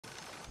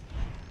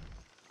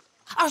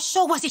Our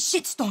show was a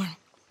shitstorm.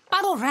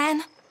 Paro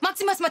ran.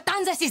 Maximus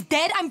Matanzas is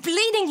dead. I'm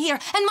bleeding here.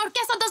 And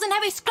Marquesa doesn't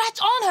have a scratch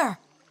on her.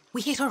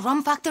 We hit her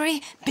rum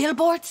factory,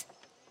 billboards.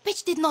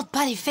 Bitch did not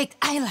buy a fake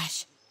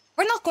eyelash.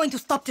 We're not going to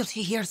stop till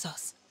she hears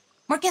us.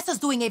 Marquesa's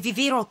doing a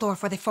Viviro tour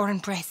for the foreign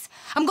press.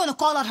 I'm gonna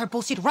call out her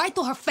bullshit right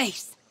to her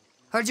face.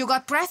 Heard you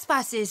got press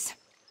passes.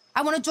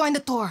 I wanna join the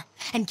tour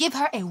and give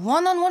her a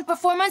one-on-one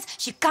performance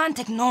she can't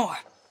ignore.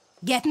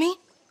 Get me?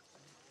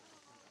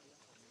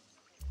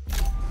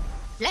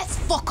 Let's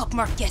fuck up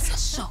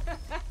Marquesa's show.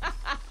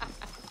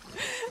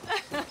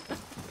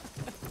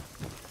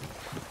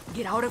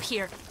 Get out of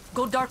here.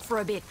 Go dark for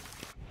a bit.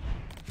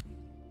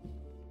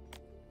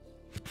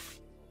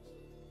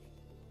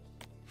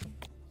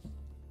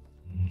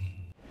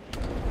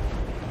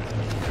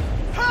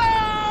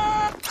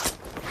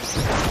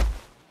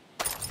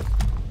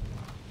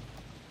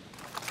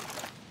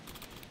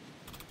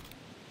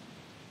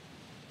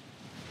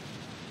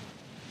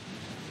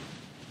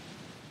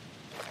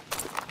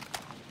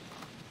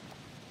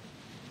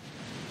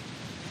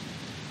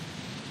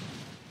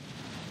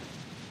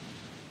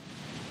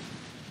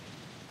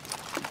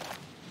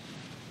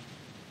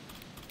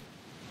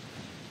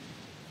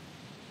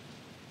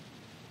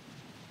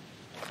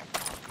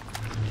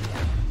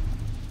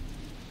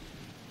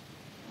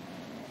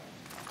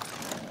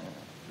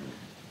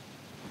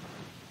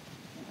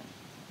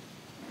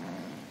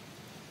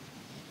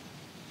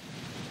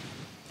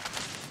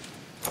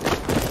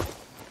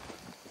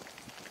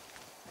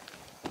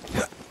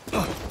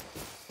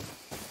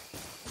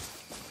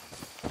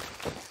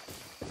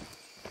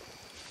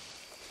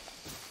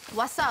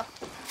 What's up?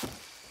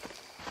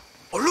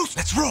 Oh, loose,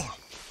 let's roll!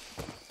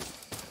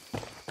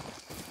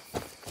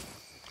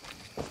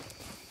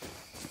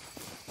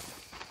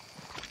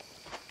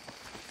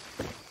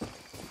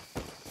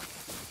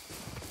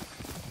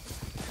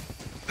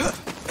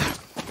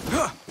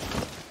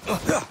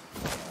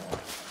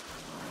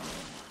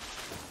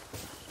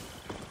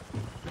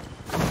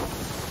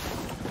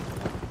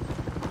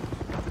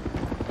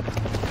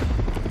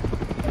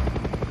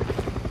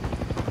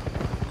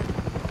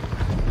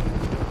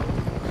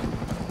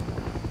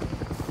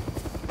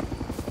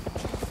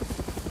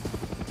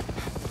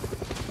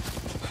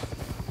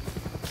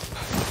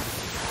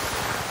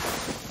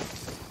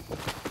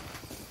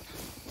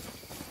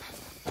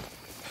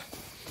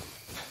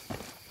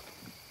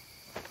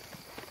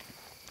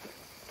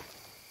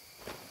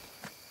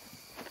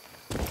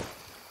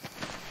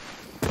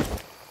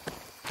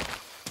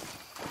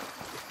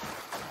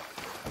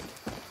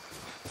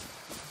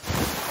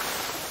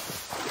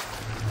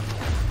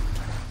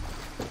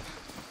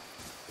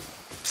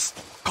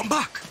 Come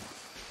back!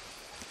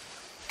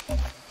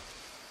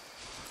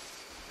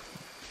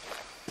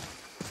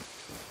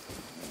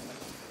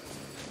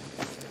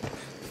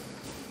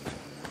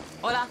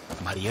 Hola.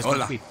 Maria's Hola.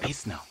 gonna be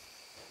pissed now.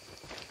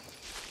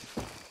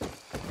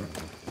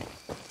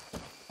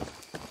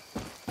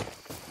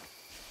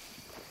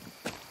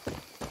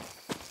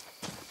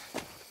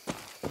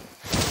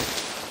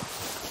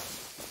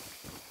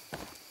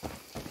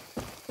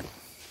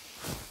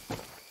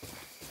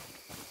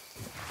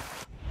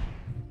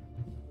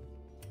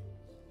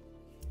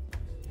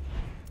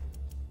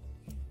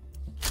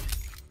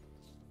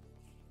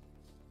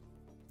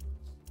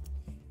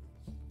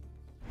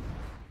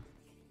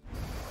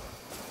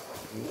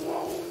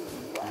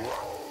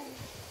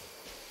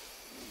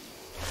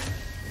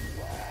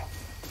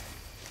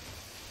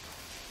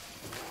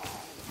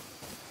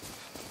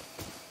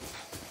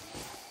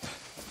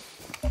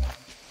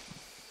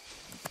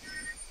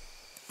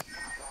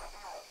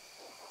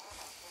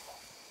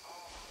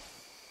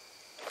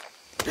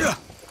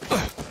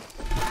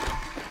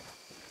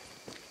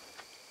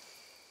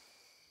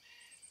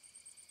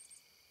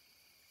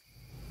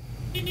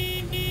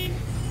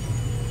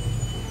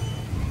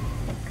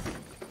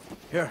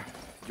 Here,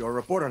 you're a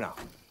reporter now.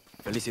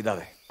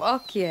 Felicidade.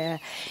 Fuck yeah.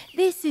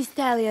 This is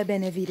Talia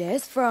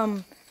Benavides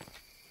from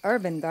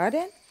Urban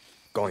Garden?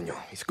 Coño,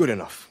 it's good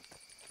enough.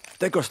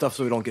 Take our stuff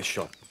so we don't get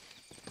shot.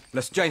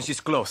 Let's change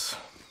these clothes.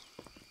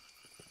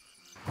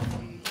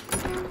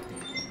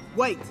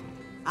 Wait,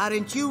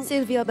 aren't you...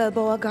 Silvio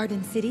Balboa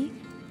Garden City?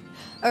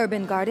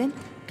 Urban Garden?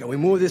 Can we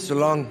move this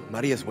along?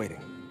 Maria's waiting.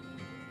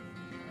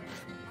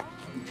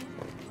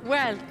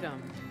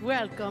 Welcome,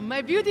 welcome,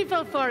 my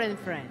beautiful foreign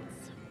friends.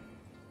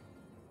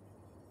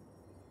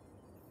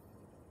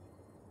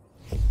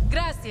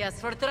 Gracias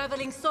for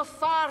traveling so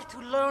far to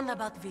learn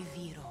about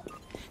Viviro,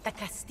 the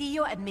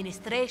Castillo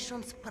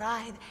administration's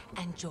pride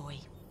and joy.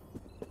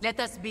 Let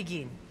us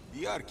begin.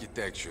 The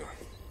architecture.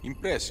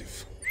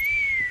 Impressive.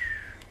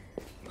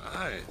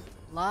 Nice.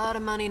 Lot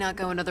of money not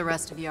going to the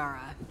rest of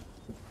Yara.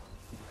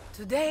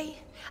 Today,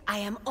 I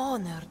am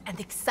honored and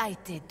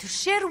excited to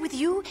share with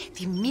you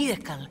the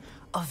miracle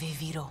of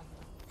Viviro,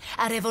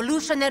 a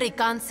revolutionary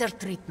cancer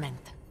treatment.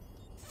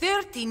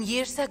 13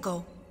 years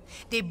ago,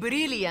 the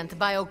brilliant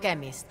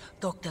biochemist,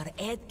 Dr.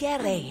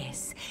 Edgar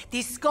Reyes,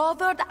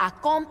 discovered a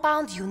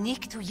compound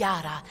unique to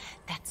Yara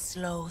that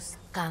slows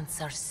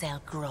cancer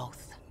cell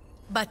growth.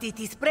 But it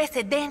is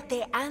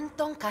Presidente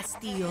Anton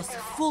Castillo's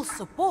full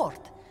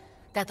support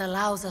that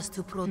allows us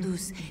to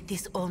produce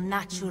this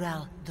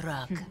all-natural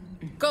drug.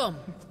 Come,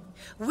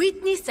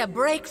 witness a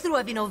breakthrough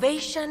of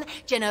innovation,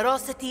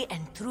 generosity,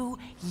 and true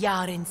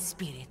Yaren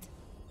spirit.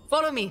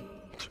 Follow me.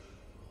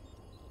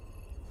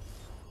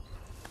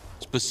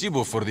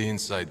 Спасибо for the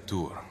inside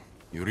tour.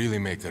 You really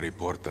make a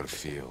reporter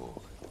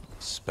feel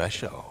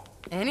special.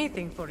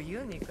 Anything for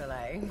you,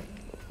 Nikolai.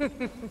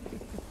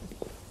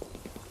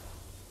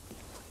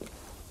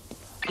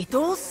 It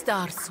all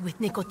starts with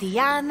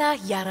Nicotiana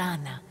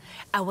yarana,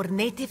 our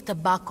native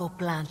tobacco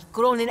plant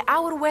grown in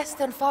our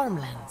western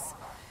farmlands.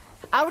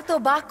 Our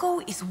tobacco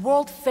is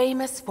world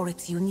famous for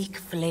its unique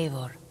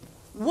flavor.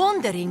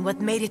 Wondering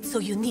what made it so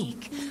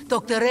unique,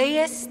 Dr.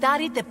 Reyes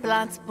studied the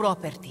plant's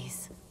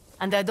properties.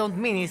 And I don't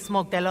mean he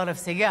smoked a lot of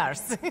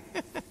cigars.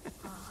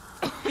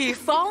 He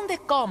found a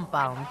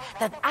compound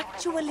that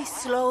actually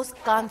slows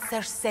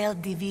cancer cell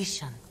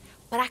division,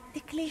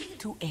 practically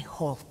to a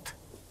halt.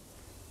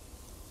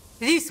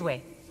 This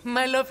way,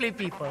 my lovely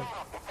people.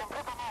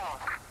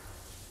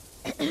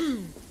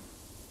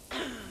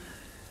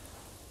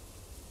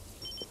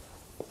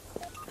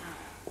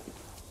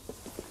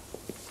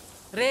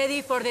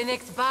 Ready for the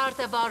next part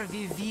of our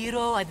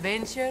Viviro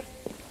adventure?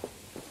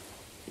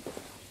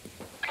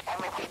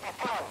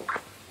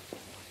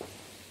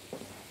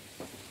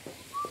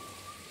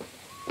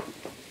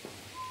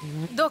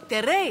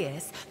 Dr.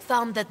 Reyes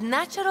found that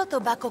natural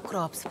tobacco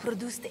crops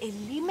produced a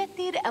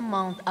limited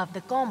amount of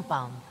the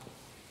compound.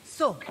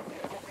 So,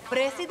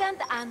 President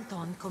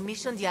Anton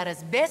commissioned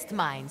Yara's best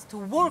minds to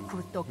work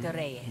with Dr.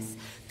 Reyes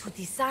to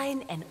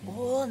design an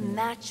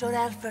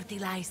all-natural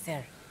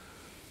fertilizer,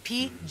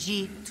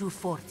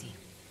 PG-240.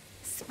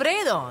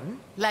 Sprayed on,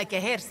 like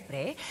a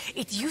hairspray,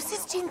 it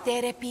uses gene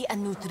therapy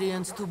and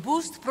nutrients to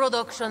boost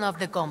production of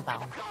the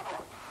compound.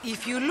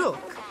 If you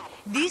look,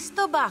 this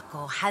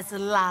tobacco has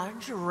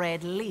large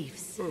red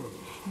leaves.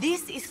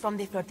 This is from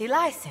the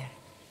fertilizer.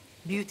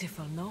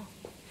 Beautiful, no?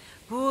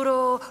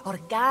 Puro,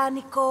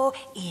 orgánico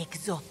y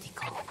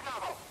exótico.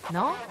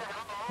 No?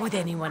 Would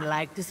anyone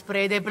like to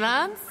spray the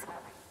plants?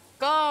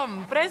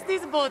 Come, press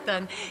this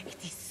button. It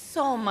is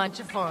so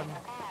much fun.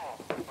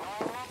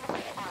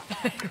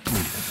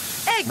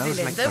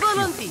 Excellent, a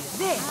volunteer.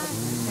 There.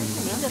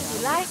 The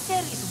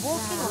fertilizer is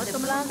working on the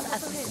plants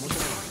as we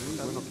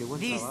speak.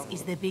 This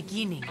is the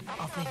beginning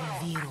of the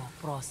Viviro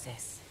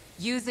process.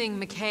 Using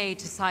McKay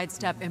to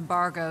sidestep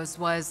embargoes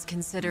was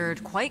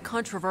considered quite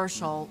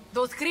controversial.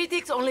 Those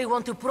critics only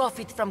want to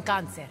profit from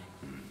cancer,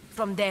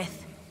 from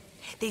death.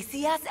 They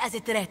see us as a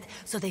threat,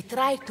 so they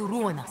try to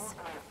ruin us.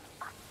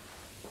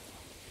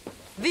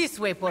 This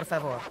way, por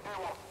favor.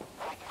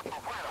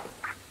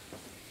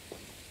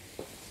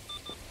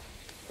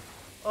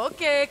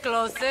 Okay,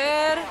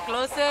 closer,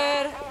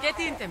 closer. Get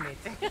intimate.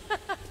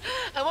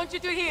 I want you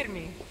to hear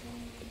me.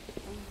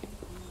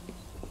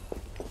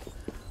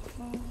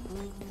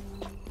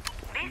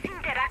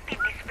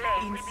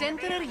 In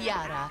Center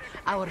Yara,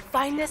 our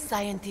finest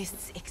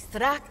scientists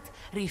extract,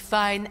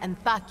 refine,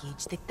 and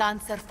package the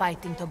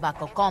cancer-fighting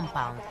tobacco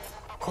compound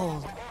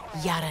called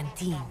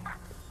Yarantine.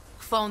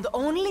 Found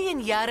only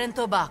in Yaran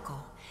tobacco,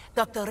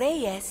 Dr.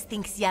 Reyes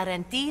thinks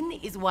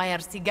Yarantine is why our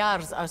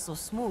cigars are so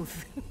smooth.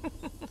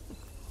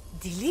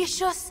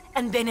 Delicious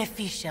and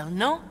beneficial,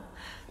 no?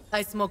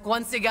 I smoke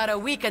one cigar a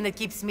week and it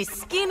keeps me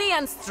skinny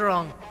and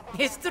strong.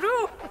 It's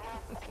true.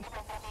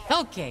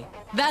 Okay,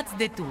 that's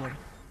the tour.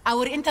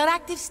 Our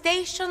interactive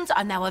stations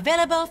are now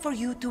available for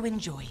you to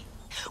enjoy.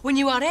 When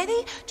you are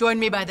ready, join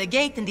me by the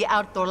gate in the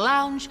outdoor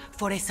lounge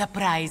for a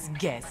surprise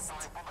guest.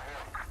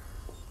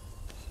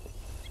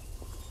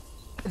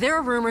 There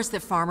are rumors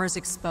that farmers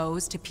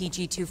exposed to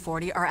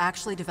PG-240 are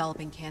actually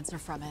developing cancer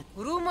from it.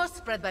 Rumors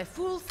spread by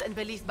fools and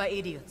believed by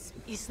idiots.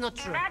 It's not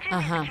true. Imagine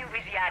if you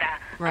with Yara,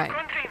 Right. a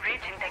country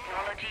rich in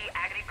technology,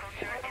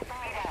 agriculture, and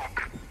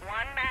spirit.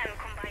 One man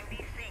combined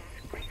these things,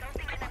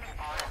 resulting in an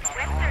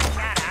Western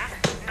Yara,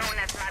 known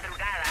as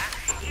Madrugada,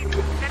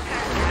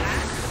 Central Yara,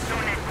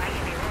 known as Valle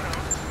de Oro,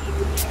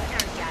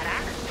 Eastern Yara,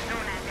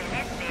 known as El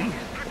Este,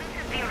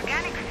 produces the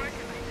organic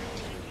fertilizer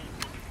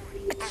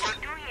PG-240. Over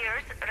 2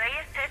 years,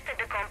 Reyes tested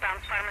the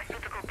compound's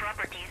pharmaceutical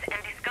properties and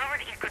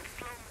discovered it could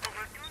slow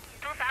over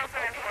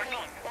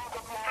 2014.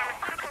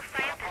 Pharmaceutical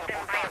scientist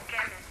and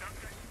biochemist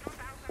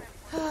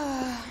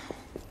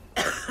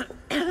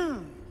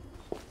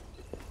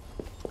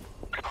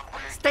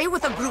Stay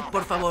with the group,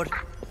 por favor.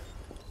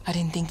 I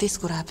didn't think this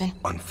could happen.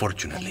 I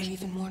Unfortunately. hear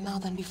even more now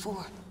than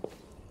before.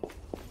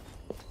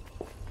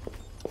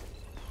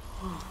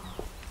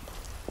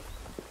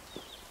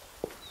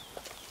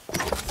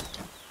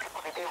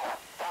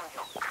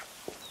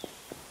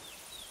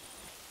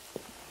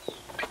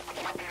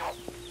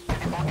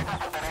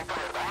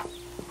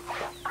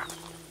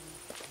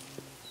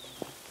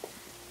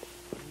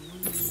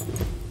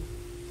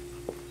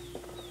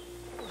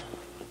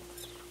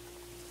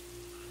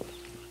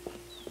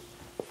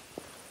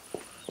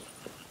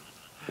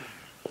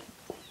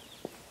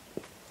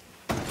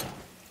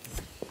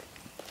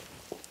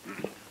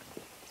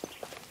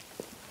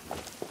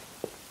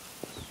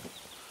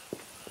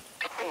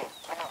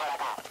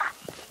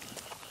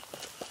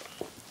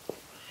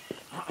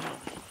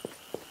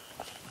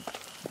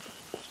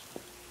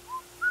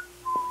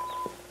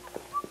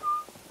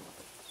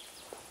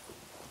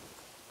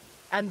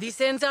 And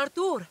this ends our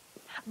tour.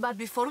 But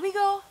before we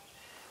go,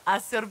 a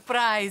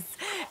surprise.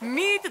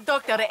 Meet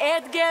Dr.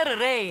 Edgar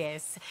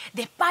Reyes,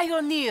 the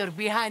pioneer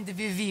behind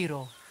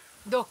Viviro.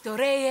 Dr.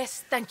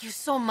 Reyes, thank you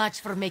so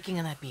much for making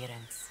an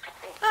appearance.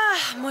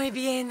 Ah, muy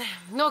bien.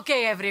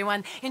 Okay,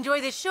 everyone.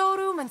 Enjoy the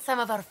showroom and some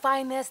of our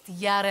finest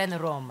Yaren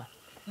rum.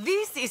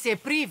 This is a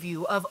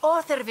preview of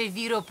other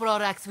Viviro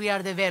products we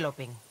are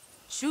developing.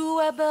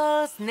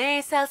 Chewables,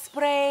 nasal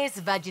sprays,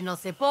 vaginal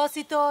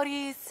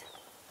suppositories.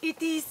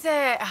 It is,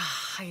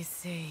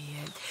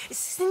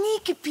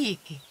 sneak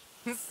peek.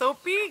 So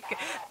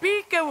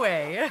peek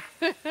away.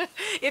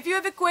 If you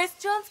have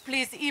questions,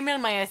 please email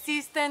my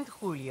assistant,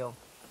 Julio.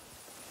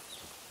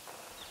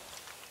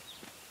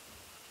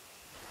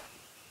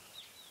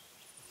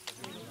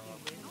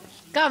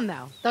 Come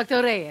now,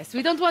 Dr. Reyes.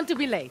 We don't want to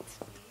be late.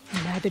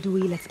 Neither do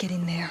we. Let's get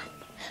in there.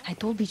 I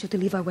told Bicho to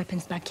leave our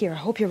weapons back here. I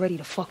hope you're ready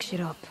to fuck shit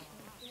up.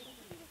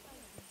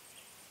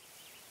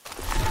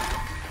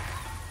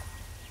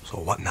 So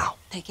what now?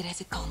 Take it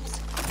as it comes.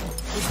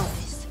 We got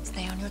this.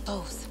 Stay on your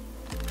toes.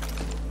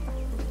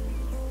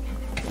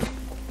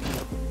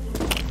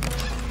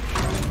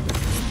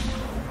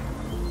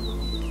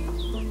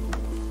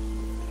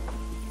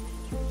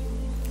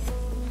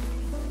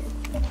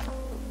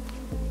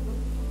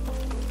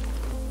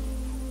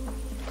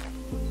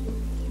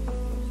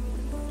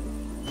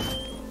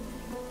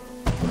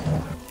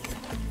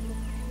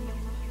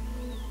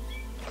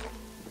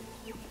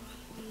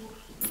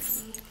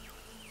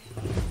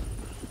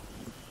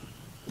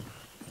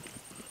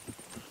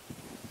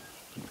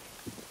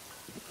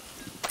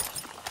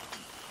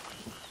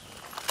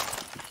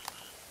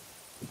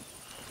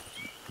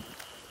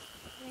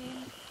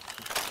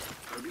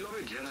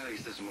 Jedi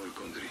is a small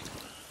country.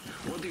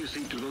 What do you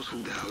say to those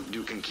who doubt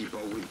you can keep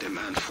up with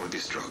demand for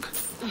this drug?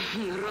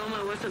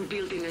 Roma wasn't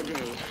built in a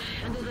day.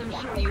 And as I'm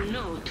sure you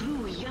know,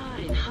 true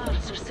Yaren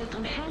hearts are set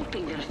on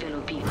helping their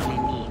fellow people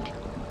in need.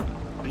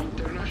 The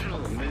international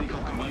medical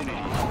community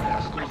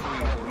has called for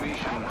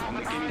information on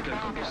the chemical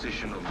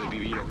composition of the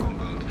Viviro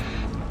compound.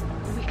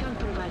 We can't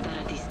provide that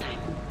at this time.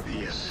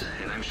 Yes,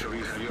 and I'm sure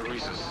you have your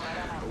reasons.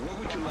 What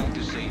would you like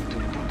to say to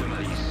put them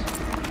at ease?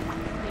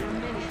 There are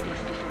many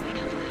steps before we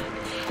can do that.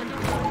 And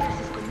Dr. Reyes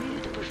is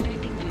committed to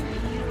perfecting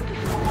Viviro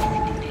before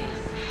releasing details.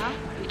 Huh?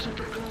 We keep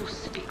it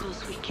close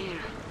because we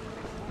care.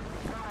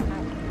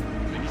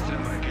 Ministra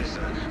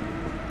Marquesa,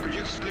 could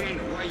you explain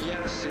why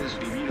Yara sells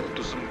Viviro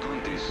to some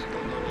countries,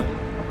 but not all?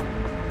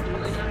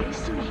 Look at our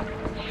history.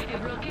 A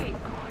blockade.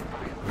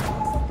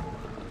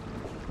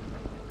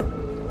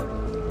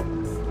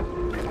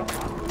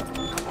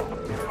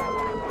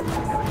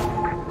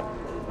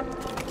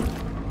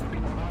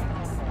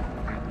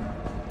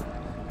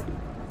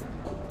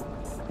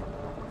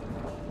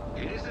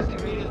 It is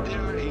estimated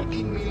there are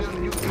 18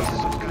 million new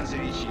cases of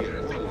cancer each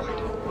year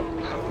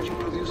worldwide. How would you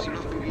produce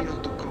enough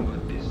Viviro to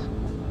combat this?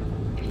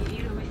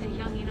 Viviro is a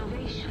young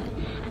innovation,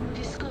 a new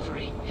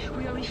discovery.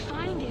 We are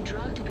refining the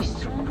drug to be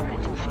stronger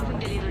and improving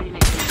delivery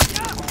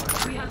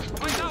mechanisms. We have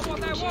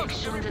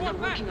injections and are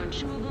working on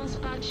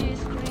chewables, patches,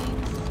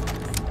 creams.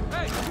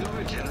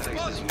 Beloved Jedi is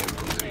a small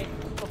country.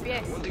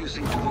 What do you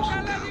say to those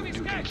who doubt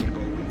you can keep up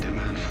with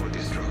demand for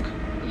this drug?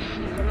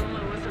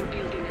 Roma wasn't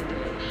built in a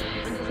day.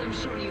 And as I'm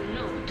sure you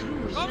know,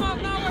 true Come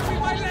on now,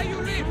 everybody, let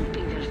you leave!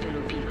 helping their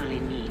fellow people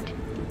in need.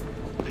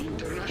 The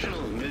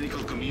international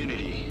medical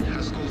community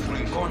has called for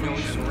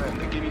information on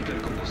the chemical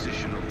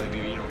composition of the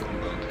Viviro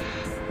compound.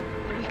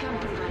 We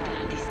can't provide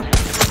that at this time.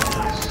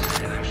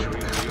 Yes, and I'm sure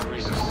you have your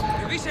reasons.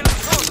 What would you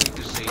like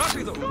to say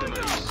to put them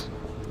at ease?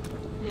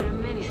 There are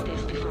many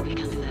steps before we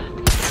can do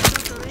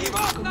that. Give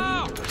up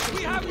now!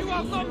 We have you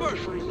outnumbered!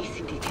 Before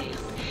releasing details.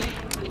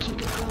 We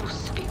keep it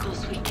close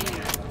because we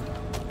care.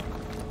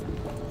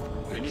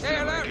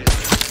 Minister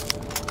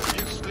Marquesa, could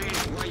you explain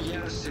why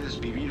Yara sells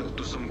Viviro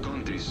to some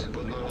countries,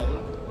 but not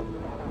all?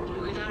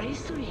 Look at our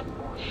history.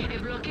 A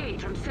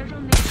blockade from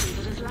several nations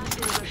that has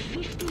lasted over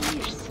 50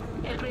 years.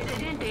 El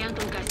Presidente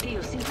Anton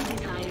Castillo simply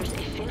desires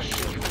a fair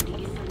shake from the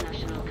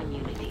international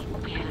community.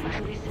 We have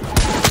an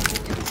research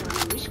to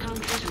determine which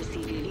countries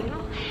receive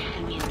Viviro,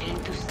 and we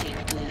intend to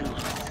stick to the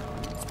rules.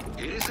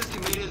 It is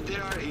estimated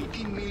there are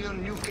 18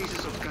 million new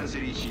cases of cancer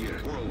each year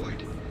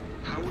worldwide.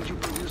 How would you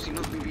produce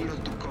enough Viviro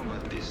to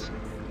combat this?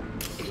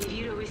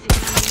 Viviro is a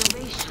new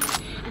innovation,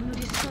 a new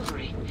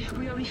discovery.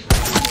 We are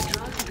refining the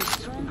drug to be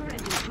stronger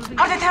and improving...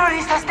 Are the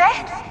terroristas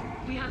dead?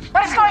 We have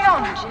What is going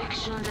on?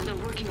 injections and are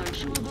working on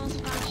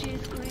chewables,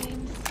 patches,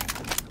 creams.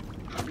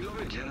 Our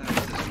beloved Jedi is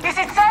the small Is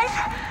it safe?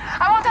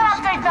 I want an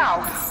update now.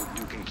 doubt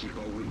you can keep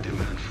up with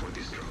demand for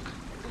this drug.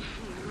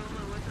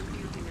 Roma wasn't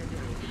built in a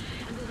day.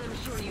 And as I'm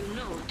sure you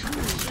know,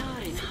 true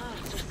Yaren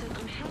hearts are set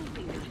on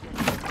helping their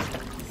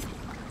fellow.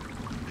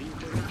 The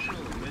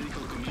international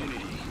medical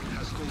community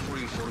has called for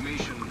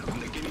information on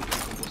the chemical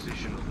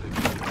composition of the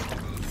Viviro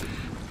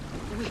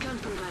compound. We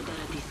can't provide that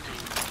at this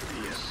time.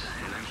 Yes,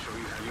 and I'm sure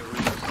you have your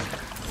reasons.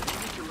 What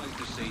would you like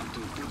to say to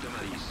put them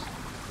at ease?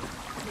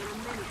 There are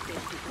many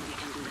steps before we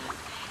can do that.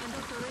 And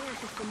Dr.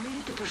 Reyes is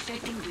committed to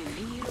perfecting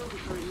Viviro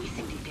before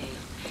releasing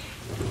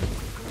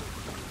details.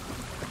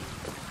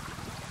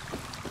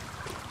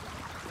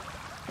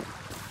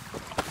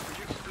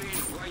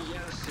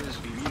 says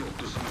vivir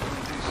to some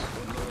countries,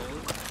 but not all.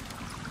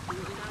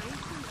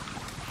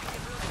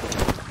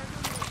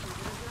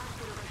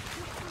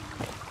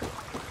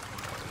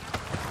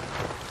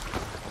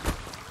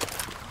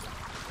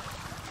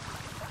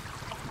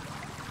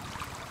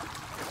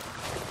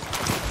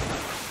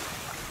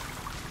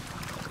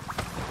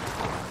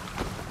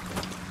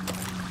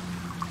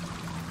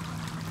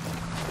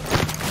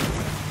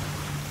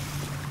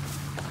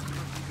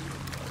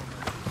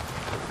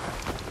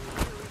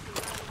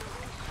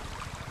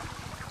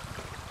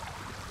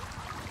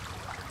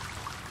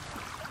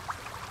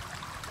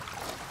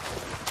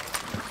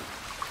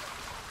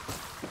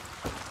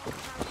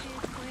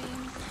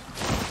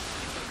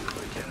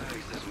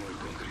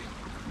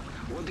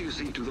 What do you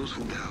say to those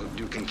who doubt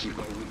you can keep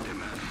up with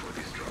demand for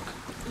this drug?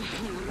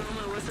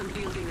 Roma wasn't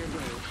building a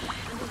day,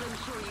 and as I'm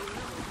sure you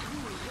know,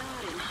 tools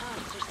and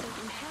hearts are set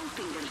on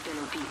helping their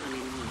fellow people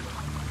in need.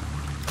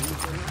 The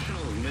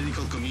international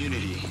medical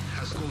community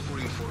has called for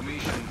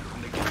information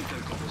on the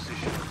chemical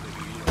composition of the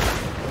video.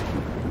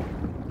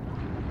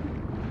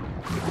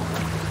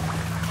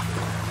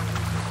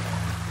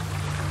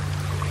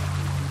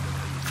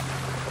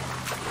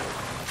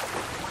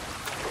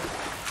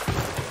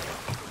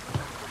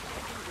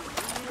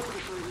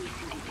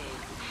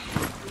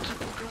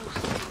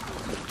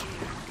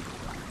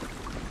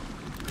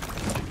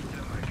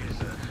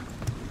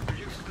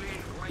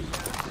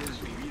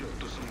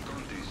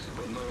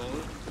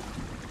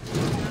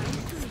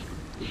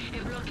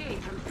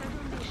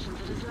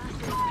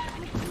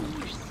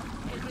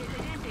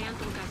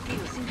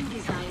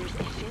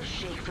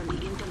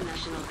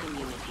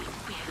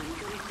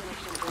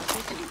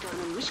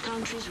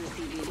 Countries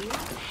receive video,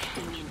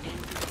 and we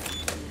intend to...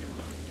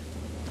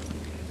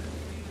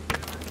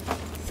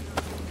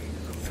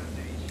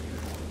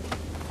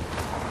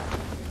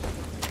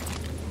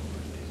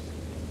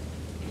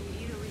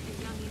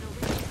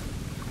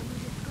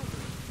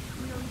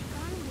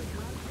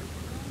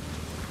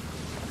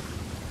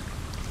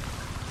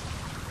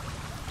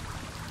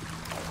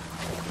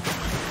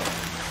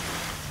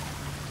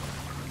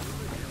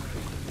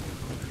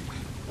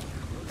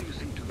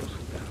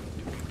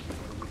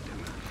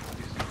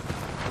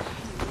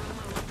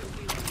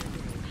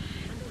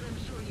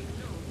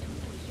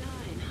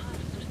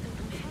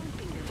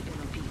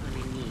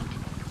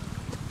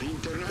 The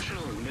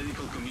international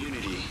medical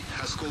community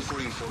has called for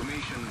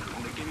information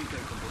on the chemical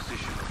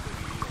composition of the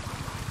video.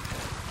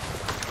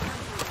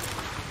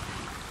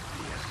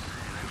 Yes,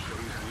 and I'm sure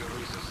you have your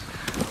reasons.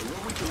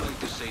 What would you like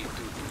to say to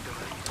the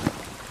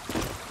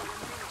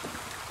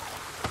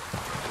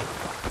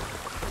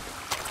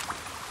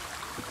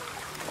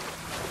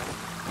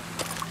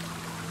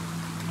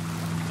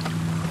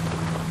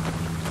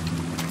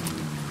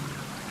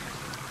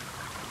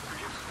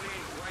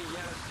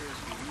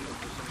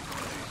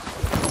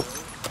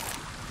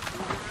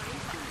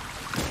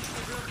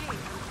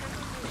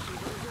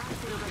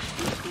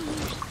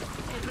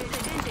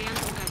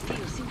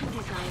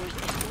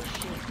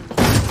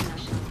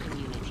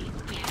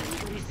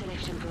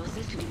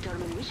to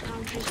determine which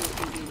countries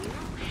will be video,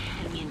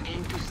 and we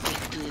intend to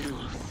stick to the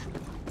rules.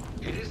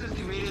 It is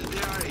estimated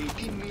there are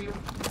 18 million...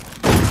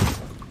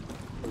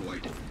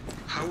 Worldwide.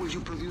 How will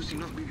you produce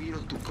enough video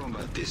to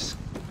combat this?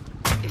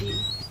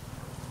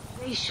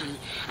 Innovation,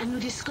 a new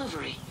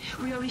discovery.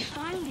 We are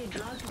refining the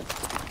drug...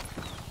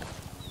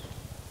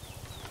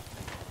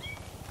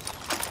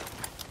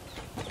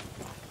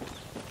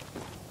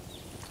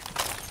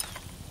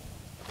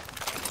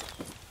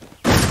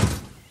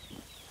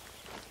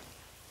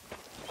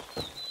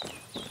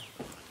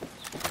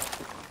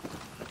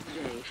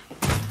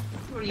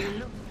 Where you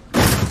look,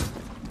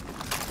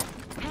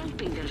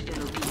 helping their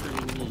fellow people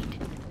in need.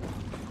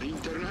 The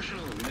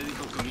international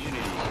medical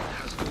community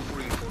has called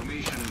for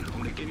information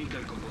on the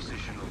chemical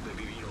composition of the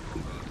Vivino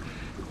compound.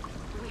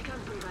 We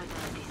can't provide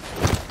that this.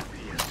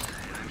 Yes,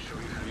 and I'm sure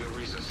you have your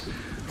reasons.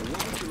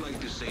 What would you like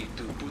to say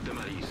to put them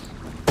at ease?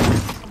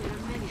 There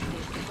are many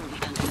steps before we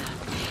can do that,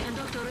 and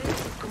Dr. Reyes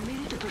is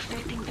committed to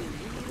perfecting the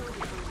Vivino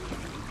before we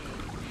see the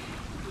day.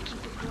 We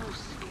keep it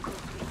close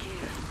because we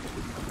care.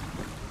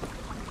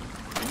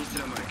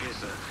 Ministra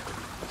Marquesa,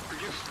 could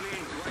you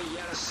explain why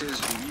Yara sells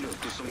Vivino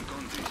to some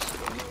countries,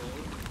 but not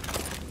all?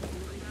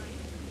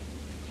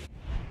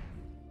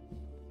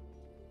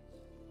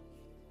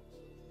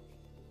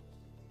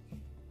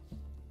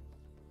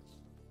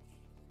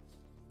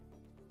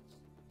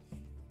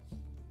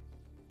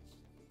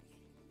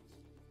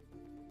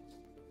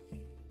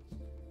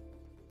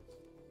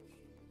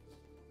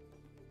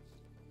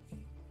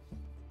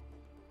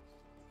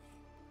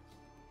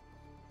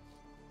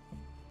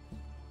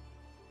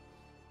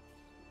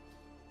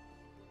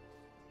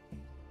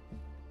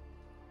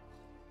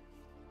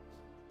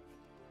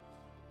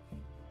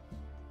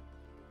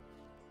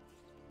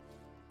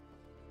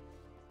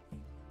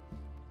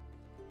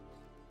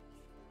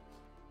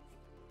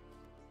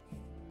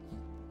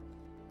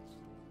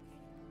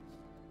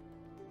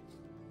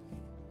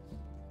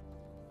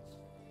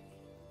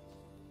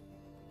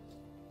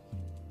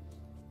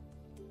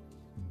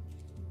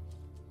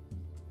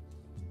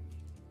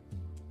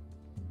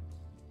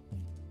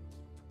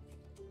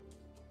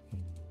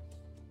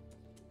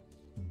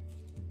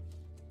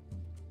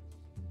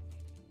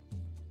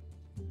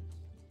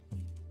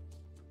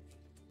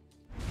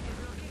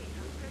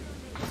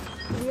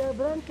 We're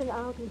branching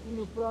out into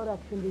new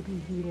products in the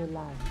PG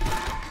line.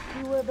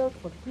 Fewer built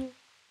for kids.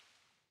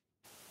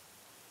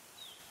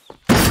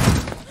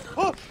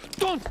 Oh!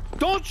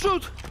 Don't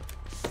shoot!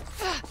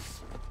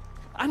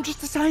 I'm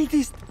just a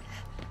scientist.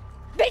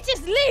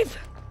 Bitches, leave!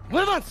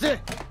 Muévanse!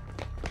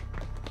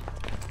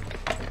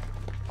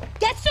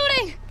 Get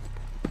shooting!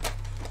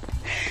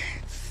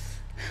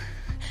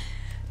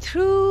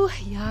 True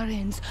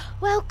Yarans,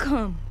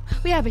 welcome.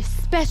 We have a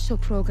special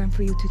program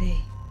for you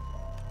today.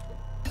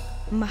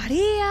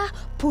 Maria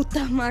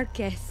Puta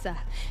Marquesa,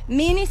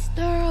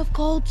 Minister of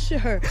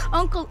Culture,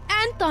 Uncle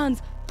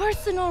Anton's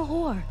personal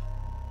whore.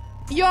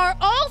 You're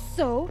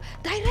also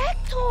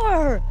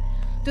director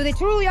to the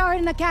True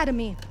Yaran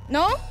Academy,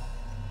 no?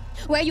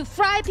 Where you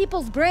fry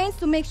people's brains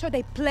to make sure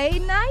they play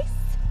nice?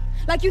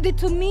 Like you did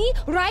to me,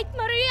 right,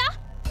 Maria?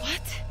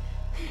 What?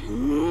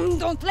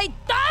 Don't play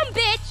dumb,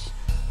 bitch!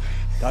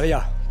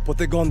 Talia, put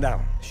the gun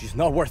down. She's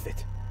not worth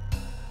it.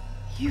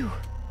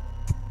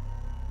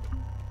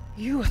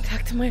 You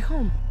attacked my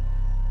home.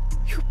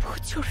 You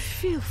put your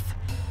filth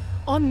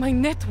on my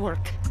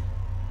network.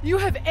 You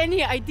have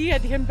any idea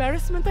the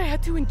embarrassment I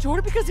had to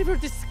endure because of your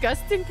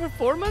disgusting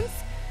performance?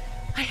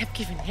 I have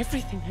given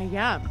everything I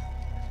am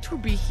to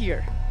be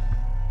here.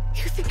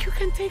 You think you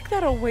can take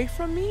that away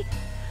from me?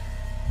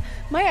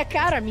 My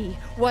academy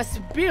was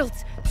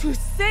built to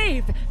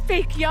save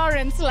fake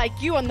Yarans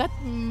like you and that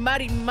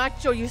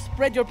marimacho you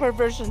spread your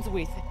perversions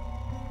with.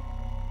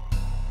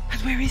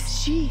 But where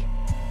is she?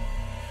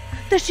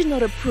 Does she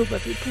not approve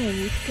of you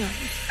playing with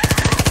guns?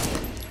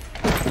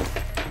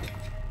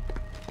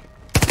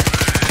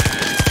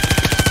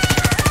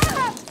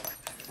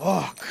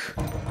 Fuck.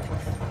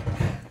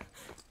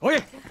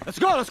 Okay, let's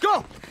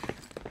go!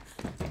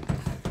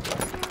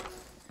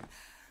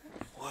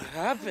 What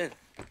happened?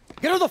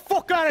 Get her the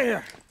fuck out of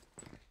here!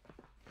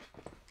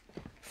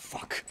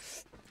 Fuck.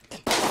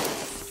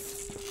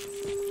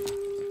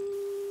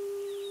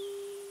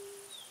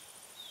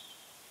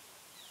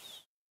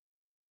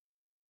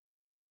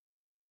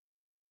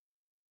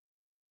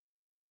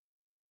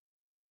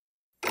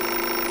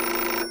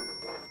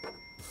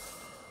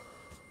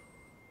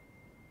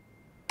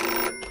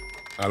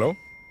 Hello?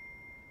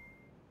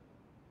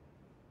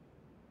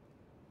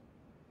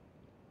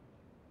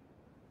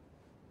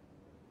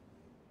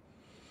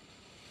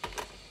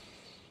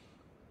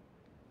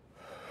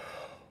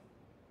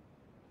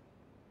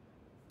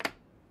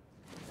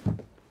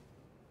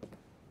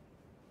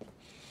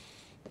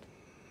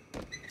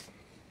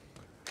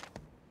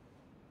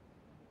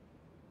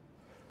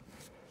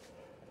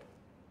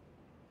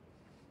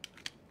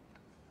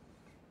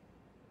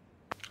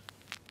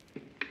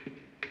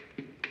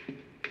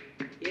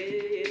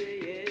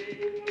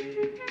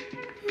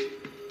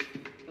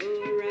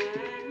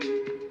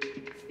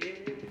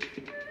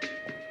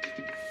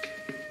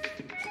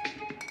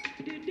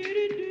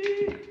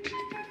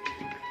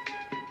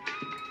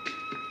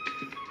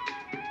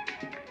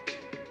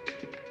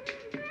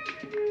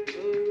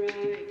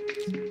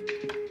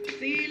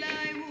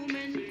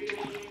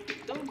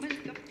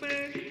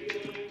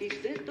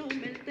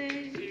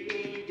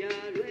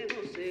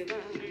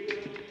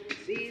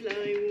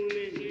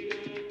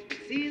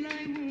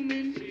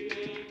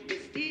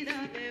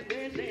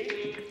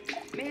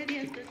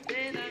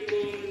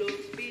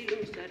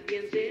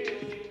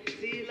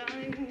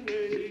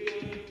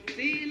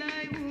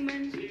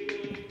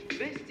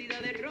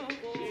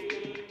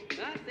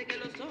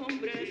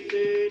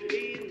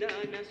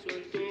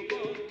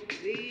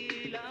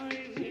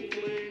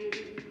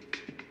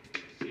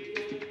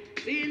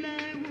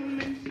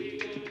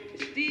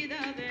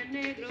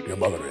 Your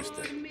mother is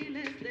dead.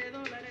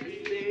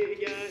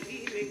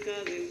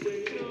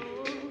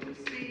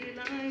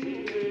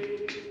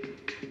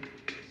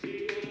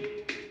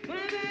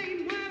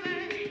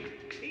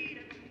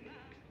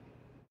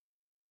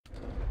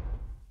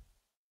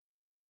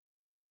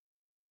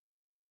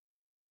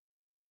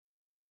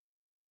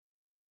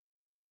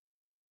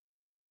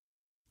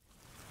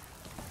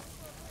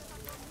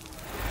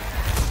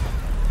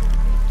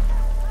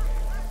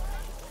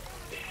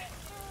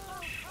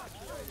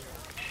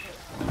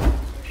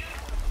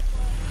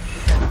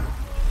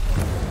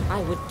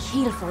 I would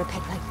kill for a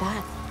pet like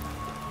that.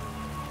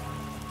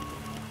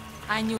 I knew